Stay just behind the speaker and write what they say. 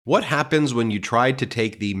What happens when you try to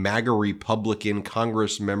take the MAGA Republican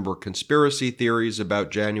Congress member conspiracy theories about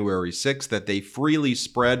January 6th that they freely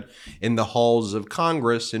spread in the halls of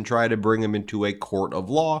Congress and try to bring them into a court of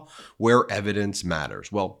law where evidence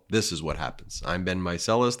matters? Well, this is what happens. I'm Ben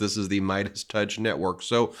Meiselas. This is the Midas Touch Network.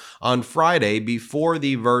 So on Friday, before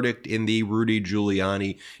the verdict in the Rudy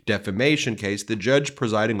Giuliani defamation case, the judge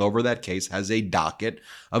presiding over that case has a docket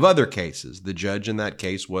of other cases. The judge in that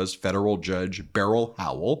case was federal judge Beryl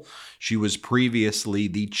Howell. She was previously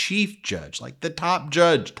the chief judge, like the top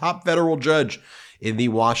federal judge in the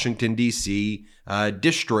Washington, D.C.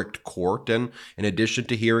 District Court. And in addition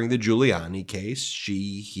to hearing the Giuliani case,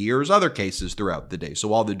 she hears other cases throughout the day. So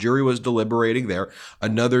while the jury was deliberating there,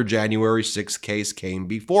 another January 6th case came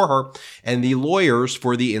before her. And the lawyers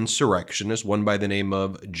for the insurrectionists, one by the name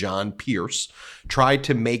of John Pierce, tried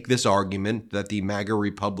to make this argument that the MAGA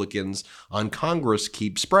Republicans on Congress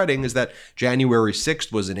keep spreading, is that January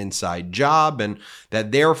 6th was an inside job and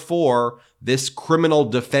that therefore this criminal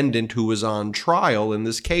defendant who was on trial in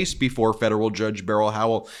this case before federal judge Beryl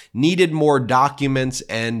Howell needed more documents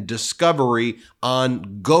and discovery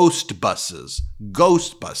on ghost buses.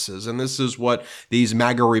 And this is what these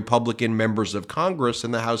MAGA Republican members of Congress in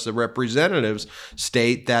the House of Representatives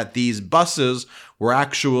state, that these buses were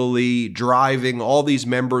actually driving all these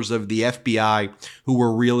members of the FBI who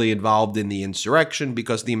were really involved in the insurrection,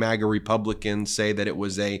 because the MAGA Republicans say that it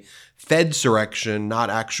was a Fedsurrection, not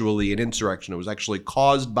actually an insurrection. It was actually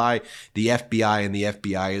caused by the FBI, and the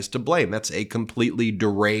FBI is to blame. That's a completely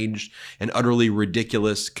deranged and utterly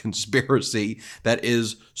ridiculous conspiracy that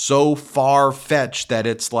is so far-fetched that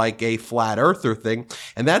it's like a flat earther thing.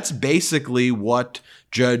 And that's basically what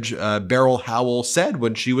Judge Beryl Howell said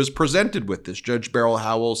when she was presented with this. Judge Beryl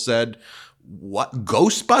Howell said, "What,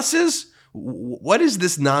 ghost buses? What is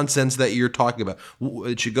this nonsense that you're talking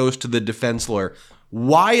about?" She goes to the defense lawyer.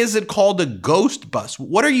 "Why is it called a ghost bus?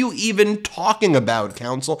 What are you even talking about,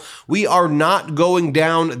 counsel? We are not going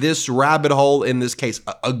down this rabbit hole in this case.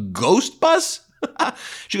 A ghost bus?"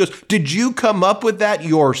 She goes, "Did you come up with that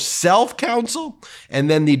yourself, counsel?" And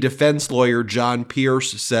then the defense lawyer, John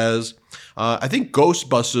Pierce, says, "I think ghost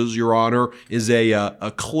buses, Your Honor, is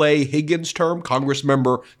a Clay Higgins term,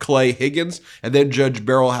 Congressmember Clay Higgins." And then Judge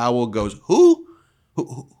Beryl Howell goes, Who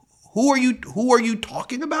are you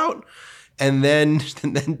talking about?" And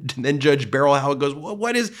then Judge Beryl Howell goes, "Well,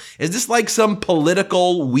 what is this, like some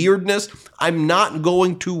political weirdness? I'm not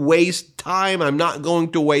going to waste time. I'm not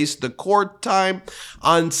going to waste the court time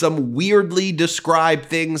on some weirdly described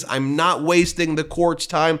things. I'm not wasting the court's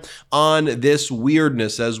time on this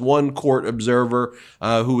weirdness." As one court observer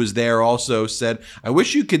who was there also said, "I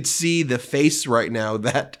wish you could see the face right now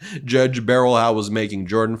that Judge Beryl Howell was making."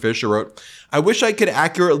 Jordan Fisher wrote, "I wish I could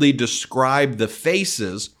accurately describe the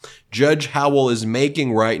faces Judge Howell is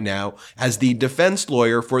making right now as the defense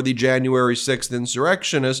lawyer for the January 6th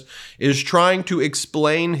insurrectionist is trying to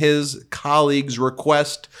explain his colleague's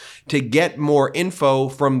request to get more info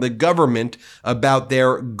from the government about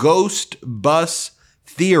their ghost bus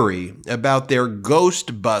theory,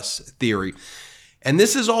 And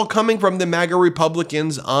this is all coming from the MAGA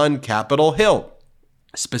Republicans on Capitol Hill.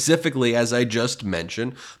 Specifically, as I just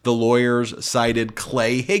mentioned, the lawyers cited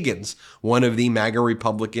Clay Higgins, one of the MAGA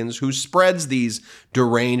Republicans who spreads these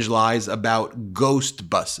deranged lies about ghost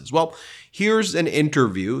buses. Well, here's an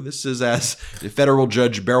interview. This is, as federal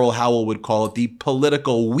judge Beryl Howell would call it, the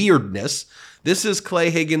political weirdness. This is Clay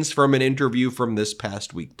Higgins from an interview from this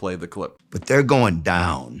past week. Play the clip. But they're going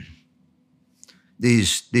down.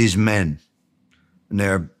 These men in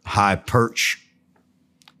their high perch,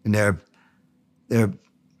 in their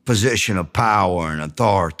position of power and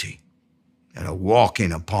authority, that are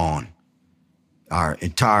walking upon our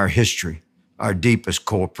entire history, our deepest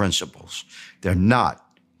core principles. They're not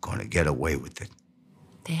going to get away with it.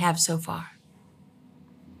 They have so far.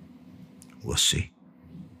 We'll see.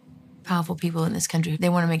 Powerful people in this country, they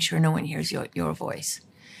want to make sure no one hears your voice.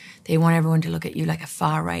 They want everyone to look at you like a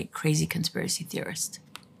far-right, crazy conspiracy theorist.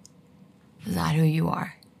 Is that who you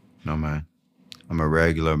are? No, man. I'm a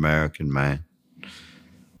regular American man.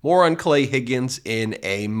 More on Clay Higgins in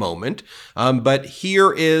a moment. But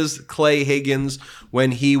here is Clay Higgins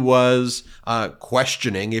when he was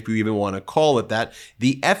questioning, if you even want to call it that,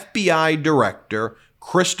 the FBI director,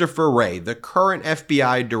 Christopher Wray, the current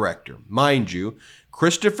FBI director. Mind you,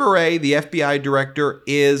 Christopher Wray, the FBI director,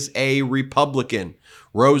 is a Republican.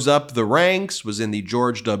 Rose up the ranks, was in the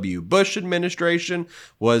George W. Bush administration,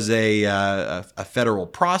 was a federal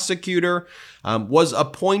prosecutor, was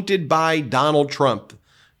appointed by Donald Trump.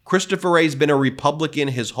 Christopher Wray's been a Republican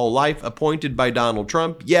his whole life, appointed by Donald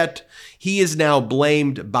Trump, yet he is now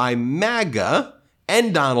blamed by MAGA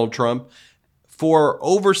and Donald Trump for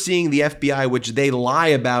overseeing the FBI, which they lie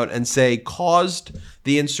about and say caused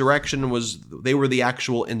the insurrection. They were the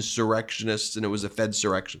actual insurrectionists and it was a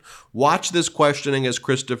Fedsurrection. Watch this questioning as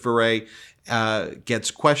Christopher Wray gets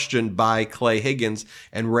questioned by Clay Higgins,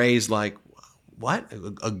 and Ray's like, what?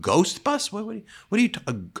 A ghost bus? What are you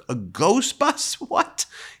a ghost bus? What?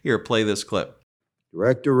 Here, play this clip.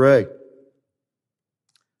 Director Wray.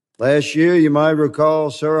 Last year, you might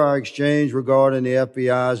recall, sir, our exchange regarding the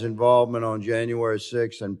FBI's involvement on January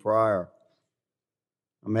 6th and prior.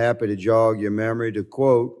 I'm happy to jog your memory to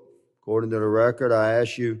quote, according to the record, I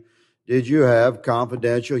asked you, did you have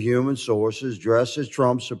confidential human sources dressed as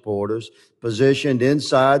Trump supporters positioned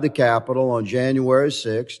inside the Capitol on January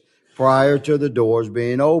 6th prior to the doors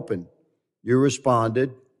being opened? You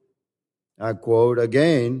responded, I quote,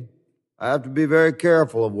 again, I have to be very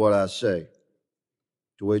careful of what I say.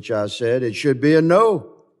 To which I said, it should be a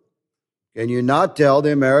no. Can you not tell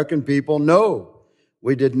the American people no?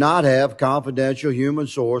 We did not have confidential human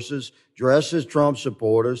sources dressed as Trump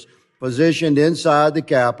supporters positioned inside the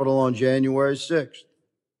Capitol on January 6th.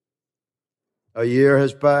 A year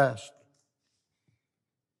has passed.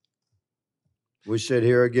 We sit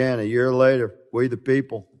here again a year later, we the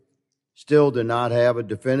people still do not have a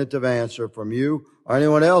definitive answer from you or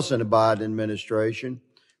anyone else in the Biden administration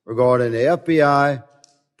regarding the FBI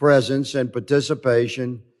presence and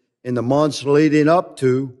participation in the months leading up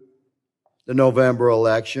to the November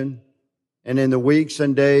election and in the weeks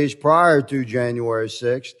and days prior to January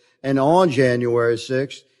 6th and on January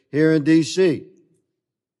 6th here in D.C.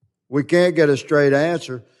 We can't get a straight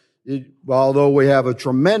answer, although we have a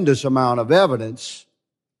tremendous amount of evidence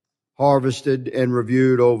harvested and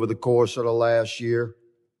reviewed over the course of the last year,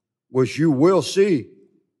 which you will see.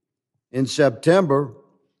 In September,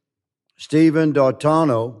 Stephen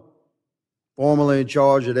D'Artano, formerly in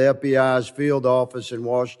charge of the FBI's field office in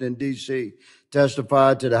Washington, D.C.,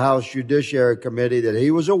 testified to the House Judiciary Committee that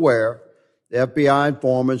he was aware the FBI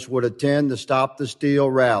informants would attend the Stop the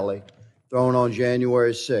Steal rally thrown on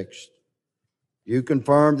January 6th. You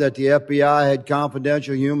confirmed that the FBI had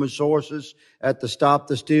confidential human sources at the Stop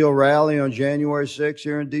the Steal rally on January 6th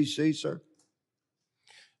here in D.C., sir?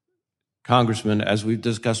 Congressman, as we've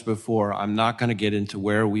discussed before, I'm not going to get into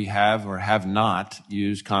where we have or have not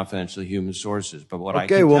used confidential human sources. But what I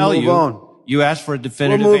can tell you, on. You asked for a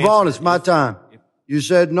definitive We'll move answer. on. It's my time. You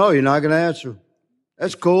said no, you're not going to answer.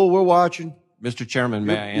 That's cool. We're watching. Mr. Chairman,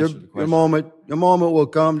 may I answer the question? Your moment will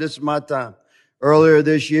come. This is my time. Earlier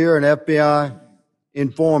this year, an FBI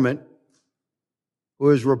informant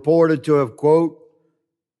who is reported to have, quote,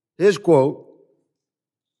 his quote,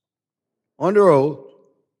 under oath,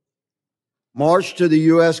 marched to the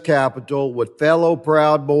U.S. Capitol with fellow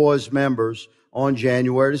Proud Boys members on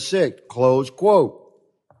January 6th, close quote.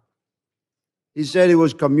 He said he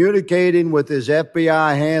was communicating with his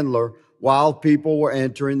FBI handler while people were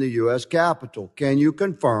entering the U.S. Capitol. Can you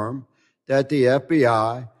confirm that the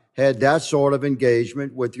FBI had that sort of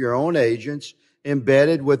engagement with your own agents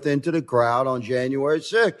embedded into the crowd on January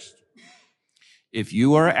 6th? If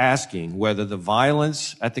you are asking whether the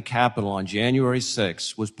violence at the Capitol on January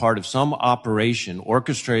 6th was part of some operation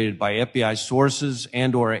orchestrated by FBI sources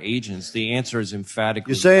and or agents, the answer is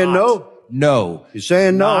emphatically You're saying not. no? No. You're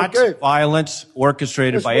saying no? Not Okay. violence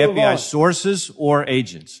orchestrated by FBI sources or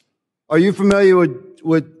agents. Are you familiar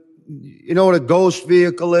with you know what a ghost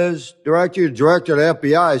vehicle is? Director of the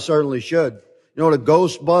FBI certainly should. You know what a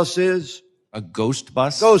ghost bus is? A ghost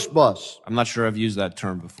bus? Ghost bus. I'm not sure I've used that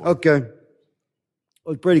term before. Okay.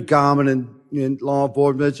 Well, it's pretty common in law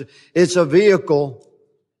enforcement. It's a vehicle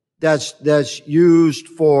that's used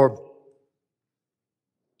for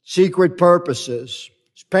secret purposes.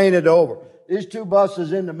 It's painted over. These two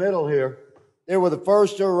buses in the middle here, they were the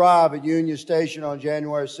first to arrive at Union Station on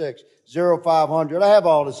January 6th, 0500. I have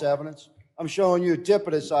all this evidence. I'm showing you a tip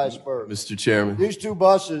of this iceberg. Mr. Chairman. These two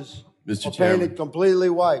buses are painted completely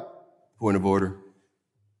white. Point of order.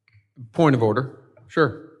 Point of order.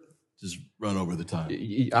 Sure. Just run over the time.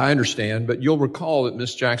 I understand, but you'll recall that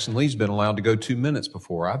Ms. Jackson Lee's been allowed to go 2 minutes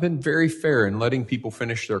before. I've been very fair in letting people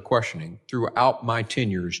finish their questioning throughout my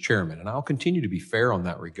tenure as chairman, and I'll continue to be fair on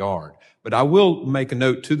that regard. But I will make a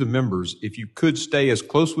note to the members, if you could stay as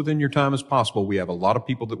close within your time as possible. We have a lot of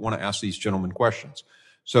people that want to ask these gentlemen questions.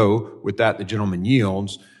 So with that, the gentleman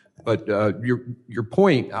yields. But your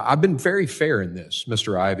point, I've been very fair in this,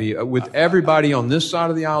 Mr. Ivey, with everybody on this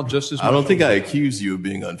side of the aisle just as much. I don't think I accuse you of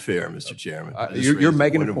being unfair, Mr. Chairman. You're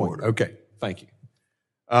making a point. Okay, thank you.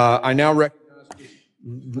 I now recognize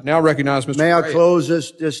Now recognize Mr. May I Gray. close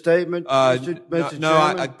this statement, Mr. No,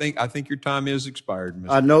 Chairman? I think your time is expired, Mr.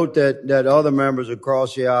 I note that other members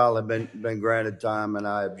across the aisle have been granted time, and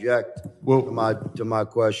I object to my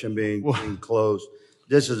question being closed.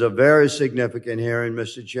 This is a very significant hearing,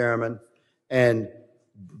 Mr. Chairman, and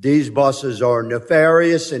these buses are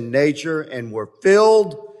nefarious in nature and were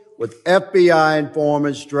filled with FBI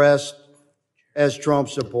informants dressed as Trump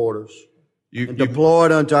supporters and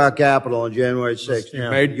deployed onto our Capitol on January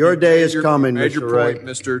 6th. Your day is coming, Mr. Ray.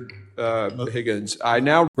 Mr. Higgins. I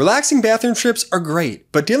now Relaxing bathroom trips are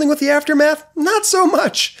great, but dealing with the aftermath, not so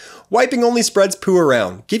much. Wiping only spreads poo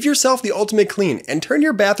around. Give yourself the ultimate clean and turn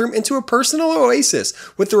your bathroom into a personal oasis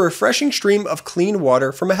with the refreshing stream of clean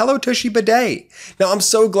water from a Hello Tushy bidet. Now I'm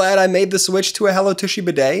so glad I made the switch to a Hello Tushy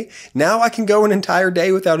bidet. Now I can go an entire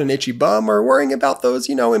day without an itchy bum or worrying about those,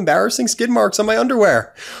 embarrassing skid marks on my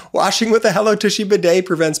underwear. Washing with a Hello Tushy bidet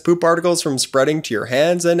prevents poop particles from spreading to your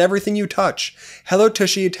hands and everything you touch. Hello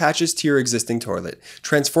Tushy attaches to your existing toilet,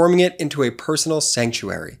 transforming it into a personal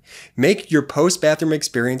sanctuary. Make your post-bathroom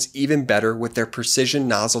experience even better with their precision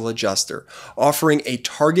nozzle adjuster, offering a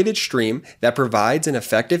targeted stream that provides an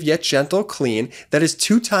effective yet gentle clean that is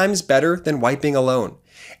 2 times better than wiping alone.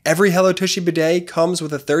 Every Hello Tushy bidet comes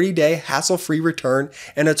with a 30-day hassle-free return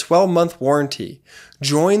and a 12-month warranty.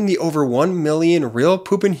 Join the over 1 million real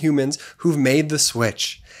poopin' humans who've made the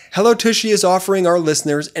switch. Hello Tushy is offering our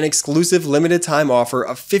listeners an exclusive limited time offer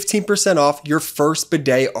of 15% off your first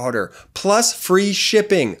bidet order, plus free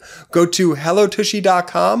shipping. Go to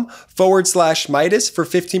hellotushy.com/Midas for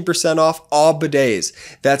 15% off all bidets.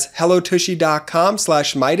 That's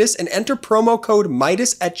hellotushy.com/Midas and enter promo code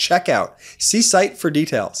Midas at checkout. See site for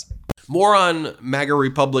details. More on MAGA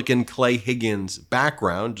Republican Clay Higgins'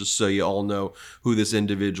 background, just so you all know who this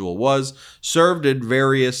individual was. Served at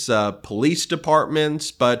various police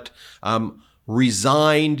departments, but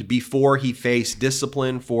resigned before he faced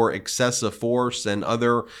discipline for excessive force and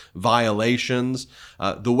other violations.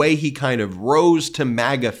 The way he kind of rose to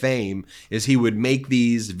MAGA fame is he would make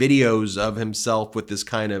these videos of himself with this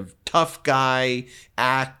kind of tough guy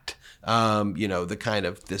act, the kind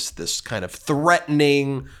of this kind of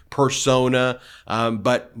threatening persona,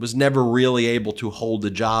 but was never really able to hold a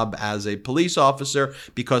job as a police officer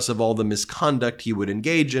because of all the misconduct he would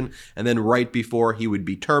engage in. And then right before he would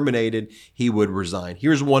be terminated, he would resign.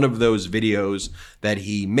 Here's one of those videos that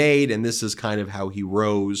he made, and this is kind of how he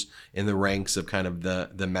rose in the ranks of kind of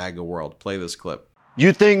the MAGA world. Play this clip.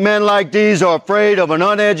 You think men like these are afraid of an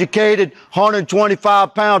uneducated,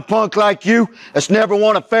 125-pound punk like you that's never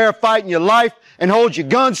won a fair fight in your life and holds your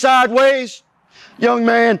gun sideways? Young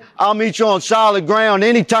man, I'll meet you on solid ground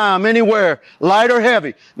anytime, anywhere, light or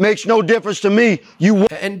heavy. Makes no difference to me.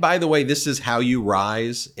 And by the way, this is how you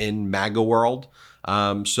rise in MAGA world.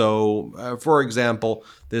 For example,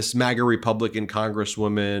 this MAGA Republican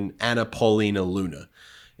Congresswoman, Anna Paulina Luna.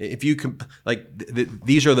 If you can,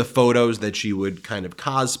 these are the photos that she would kind of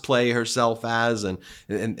cosplay herself as, and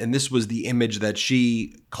this was the image that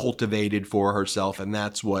she cultivated for herself, and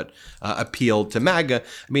that's what appealed to MAGA.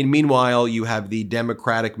 I mean, meanwhile, you have the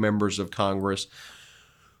Democratic members of Congress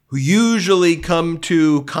who usually come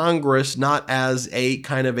to Congress not as a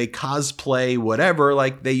kind of a cosplay whatever,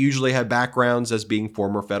 like they usually have backgrounds as being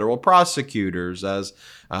former federal prosecutors, as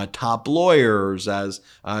top lawyers, as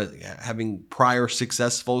having prior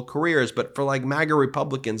successful careers. But for MAGA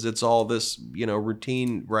Republicans, it's all this,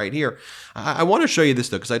 routine right here. I want to show you this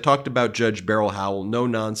though, because I talked about Judge Beryl Howell, no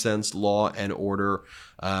nonsense law and order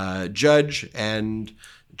judge, and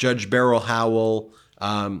Judge Beryl Howell,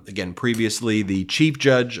 again, previously the chief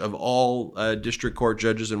judge of all district court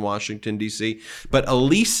judges in Washington, D.C., but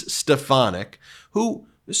Elise Stefanik, who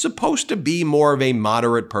is supposed to be more of a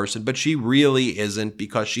moderate person, but she really isn't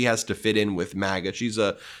because she has to fit in with MAGA. She's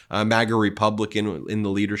a MAGA Republican in the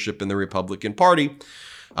leadership in the Republican Party.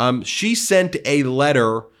 She sent a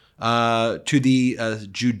letter to the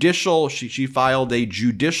judicial, she filed a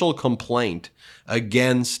judicial complaint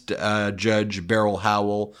against Judge Beryl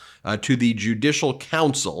Howell to the Judicial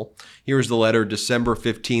Council. Here's the letter, December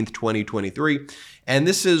 15th, 2023. And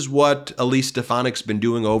this is what Elise Stefanik's been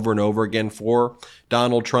doing over and over again for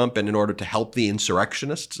Donald Trump and in order to help the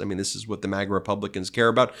insurrectionists. I mean, this is what the MAGA Republicans care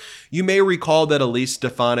about. You may recall that Elise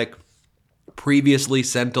Stefanik previously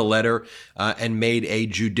sent a letter and made a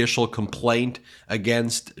judicial complaint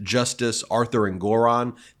against Justice Arthur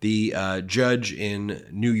Engoron, the judge in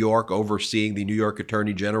New York overseeing the New York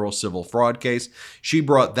Attorney General civil fraud case. She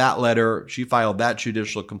brought that letter, she filed that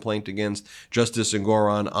judicial complaint against Justice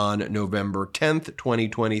Engoron on November 10th,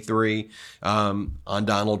 2023, on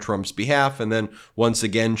Donald Trump's behalf. And then once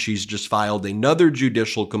again, she's just filed another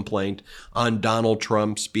judicial complaint on Donald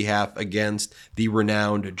Trump's behalf against the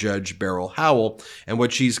renowned Judge Beryl Howell. And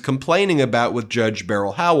what she's complaining about with Judge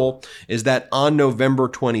Beryl Howell is that on November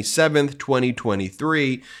 27th,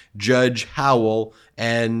 2023, Judge Howell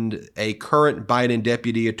and a current Biden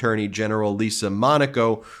Deputy Attorney General, Lisa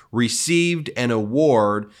Monaco, received an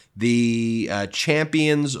award, the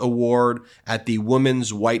Champions Award at the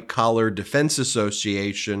Women's White Collar Defense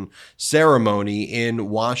Association ceremony in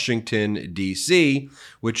Washington, D.C.,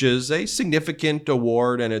 which is a significant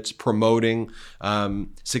award, and it's promoting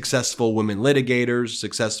successful women litigators,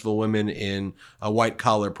 successful women in a white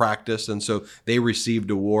collar practice. And so they received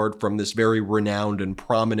an award from this very renowned and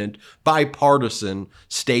prominent bipartisan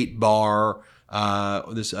state bar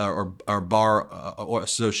bar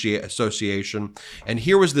association. And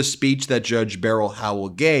here was the speech that Judge Beryl Howell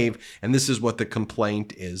gave, and this is what the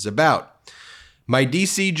complaint is about.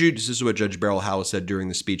 This is what Judge Beryl Howell said during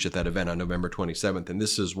the speech at that event on November 27th, and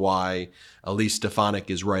this is why Elise Stefanik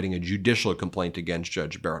is writing a judicial complaint against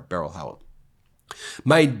Judge Beryl Howell.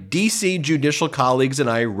 My DC judicial colleagues and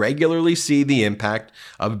I regularly see the impact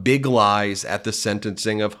of big lies at the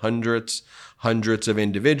sentencing of hundreds of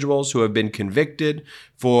individuals who have been convicted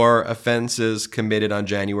for offenses committed on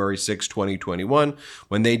January 6, 2021,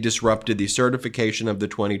 when they disrupted the certification of the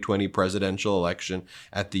 2020 presidential election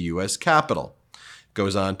at the U.S. Capitol.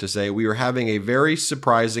 Goes on to say, we are having a very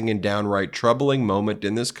surprising and downright troubling moment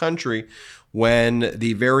in this country when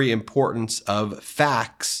the very importance of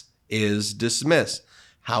facts is dismissed,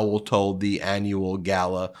 Howell told the annual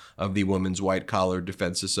gala of the Women's White Collar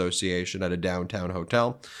Defense Association at a downtown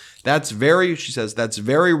hotel. She says, that's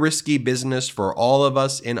very risky business for all of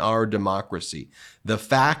us in our democracy. The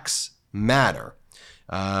facts matter.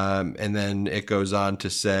 And then it goes on to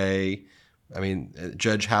say,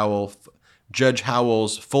 Judge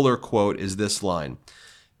Howell's fuller quote is this line.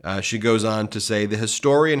 She goes on to say, the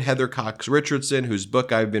historian Heather Cox Richardson, whose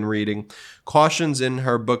book I've been reading, cautions in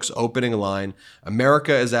her book's opening line,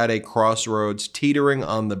 America is at a crossroads teetering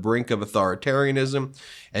on the brink of authoritarianism,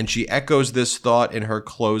 and she echoes this thought in her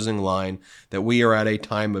closing line, that we are at a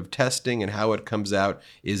time of testing and how it comes out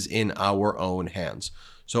is in our own hands.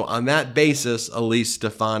 So on that basis, Elise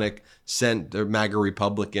Stefanik, the MAGA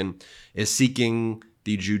Republican, is seeking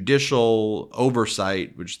the judicial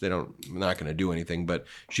oversight, which they're not going to do anything, but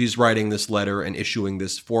she's writing this letter and issuing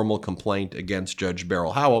this formal complaint against Judge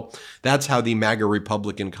Beryl Howell. That's how the MAGA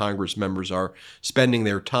Republican Congress members are spending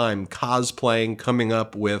their time cosplaying, coming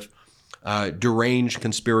up with deranged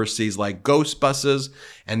conspiracies like ghost buses,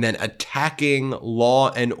 and then attacking law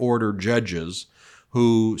and order judges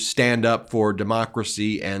who stand up for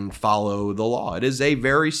democracy and follow the law. It is a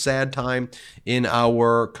very sad time in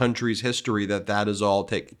our country's history that is all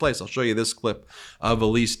taking place. I'll show you this clip of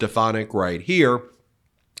Elise Stefanik right here.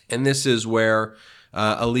 And this is where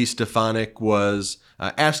Elise Stefanik was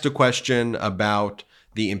asked a question about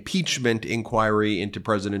the impeachment inquiry into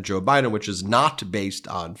President Joe Biden, which is not based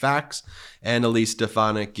on facts. And Elise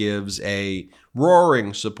Stefanik gives a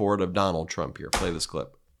roaring support of Donald Trump here. Play this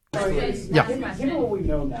clip. Yeah. Given what we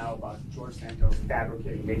know now about George Santos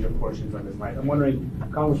fabricating major portions of his life, I'm wondering,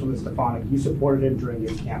 Congresswoman Stefanik, you supported him during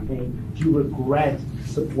his campaign. Do you regret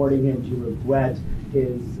supporting him? Do you regret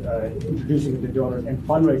his introducing him to donors and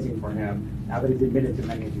fundraising for him now that he's admitted to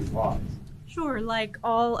many of these laws? Sure. Like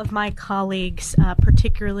all of my colleagues,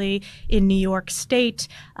 particularly in New York State,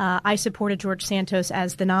 I supported George Santos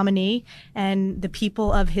as the nominee, and the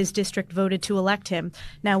people of his district voted to elect him.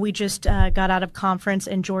 Now, we just got out of conference,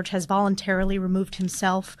 and George has voluntarily removed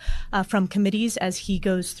himself from committees as he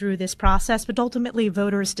goes through this process, but ultimately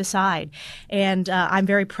voters decide. And I'm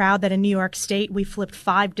very proud that in New York State, we flipped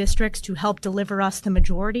 5 districts to help deliver us the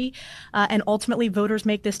majority, and ultimately voters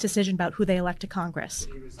make this decision about who they elect to Congress.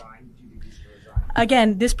 Did he resign?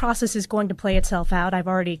 Again, this process is going to play itself out. I've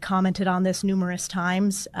already commented on this numerous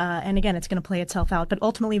times. And again, it's going to play itself out. But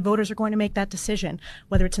ultimately, voters are going to make that decision,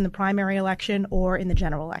 whether it's in the primary election or in the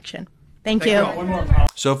general election. Thank you.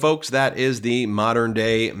 So, folks, that is the modern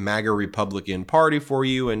day MAGA Republican Party for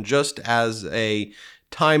you. And just as a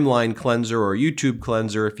timeline cleanser or YouTube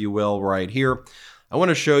cleanser, if you will, right here, I want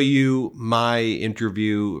to show you my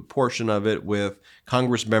interview portion of it with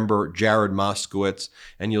Congressmember Jared Moskowitz,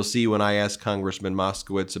 and you'll see when I ask Congressman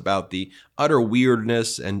Moskowitz about the utter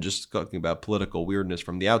weirdness, and just talking about political weirdness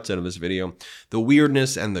from the outset of this video, the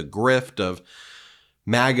weirdness and the grift of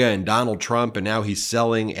MAGA and Donald Trump, and now he's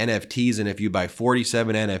selling NFTs, and if you buy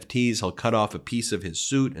 47 NFTs, he'll cut off a piece of his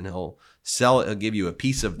suit, and he'll give you a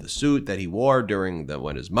piece of the suit that he wore during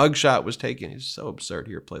when his mugshot was taken. He's so absurd.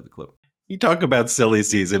 Here, play the clip. You talk about silly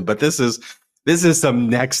season, but this is some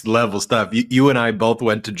next level stuff. You and I both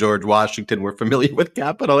went to George Washington. We're familiar with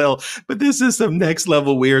Capitol Hill, but this is some next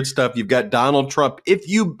level weird stuff. You've got Donald Trump. If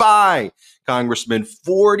you buy, Congressman,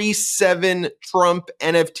 47 Trump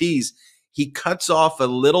NFTs, he cuts off a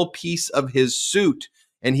little piece of his suit,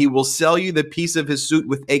 and he will sell you the piece of his suit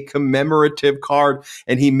with a commemorative card.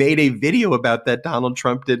 And he made a video about that, Donald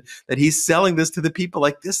Trump did, that he's selling this to the people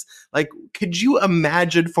like this. Like, could you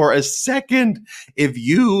imagine for a second if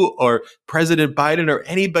you or President Biden or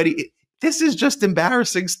anybody, this is just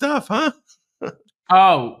embarrassing stuff, huh?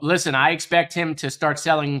 Oh, listen, I expect him to start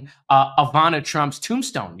selling Ivana Trump's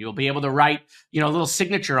tombstone. You'll be able to write, a little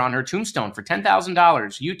signature on her tombstone for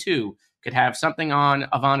 $10,000. You too could have something on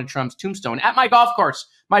Ivana Trump's tombstone at my golf course,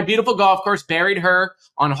 my beautiful golf course. Buried her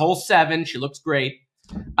on hole 7. She looks great.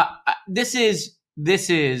 This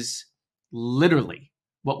is literally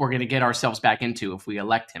what we're going to get ourselves back into if we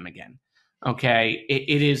elect him again. Okay,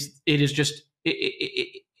 it's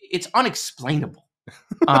unexplainable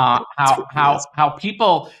how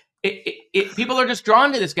people are just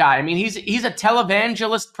drawn to this guy. I mean, he's a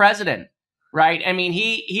televangelist president, right? I mean,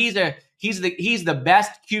 he's the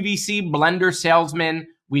best QVC blender salesman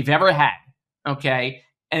we've ever had. Okay.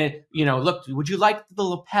 And look, would you like the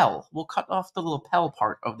lapel? We'll cut off the lapel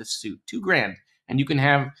part of the suit, $2,000, and you can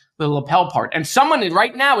have the lapel part. And someone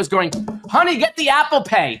right now is going, honey, get the Apple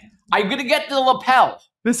Pay. I'm going to get the lapel.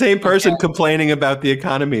 The same person complaining about the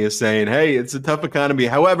economy is saying, hey, it's a tough economy.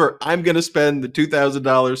 However, I'm going to spend the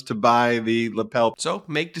 $2,000 to buy the lapel. So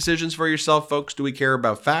make decisions for yourself, folks. Do we care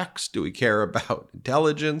about facts? Do we care about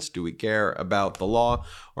intelligence? Do we care about the law?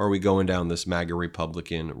 Or are we going down this MAGA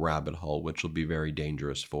Republican rabbit hole, which will be very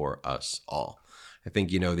dangerous for us all? I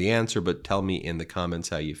think you know the answer, but tell me in the comments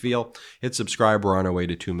how you feel. Hit subscribe. We're on our way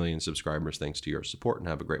to 2 million subscribers thanks to your support, and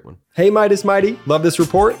have a great one. Hey, Midas Mighty. Love this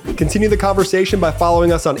report? Continue the conversation by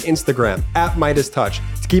following us on Instagram @MidasTouch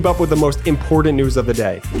to keep up with the most important news of the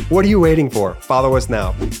day. What are you waiting for? Follow us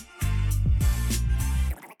now.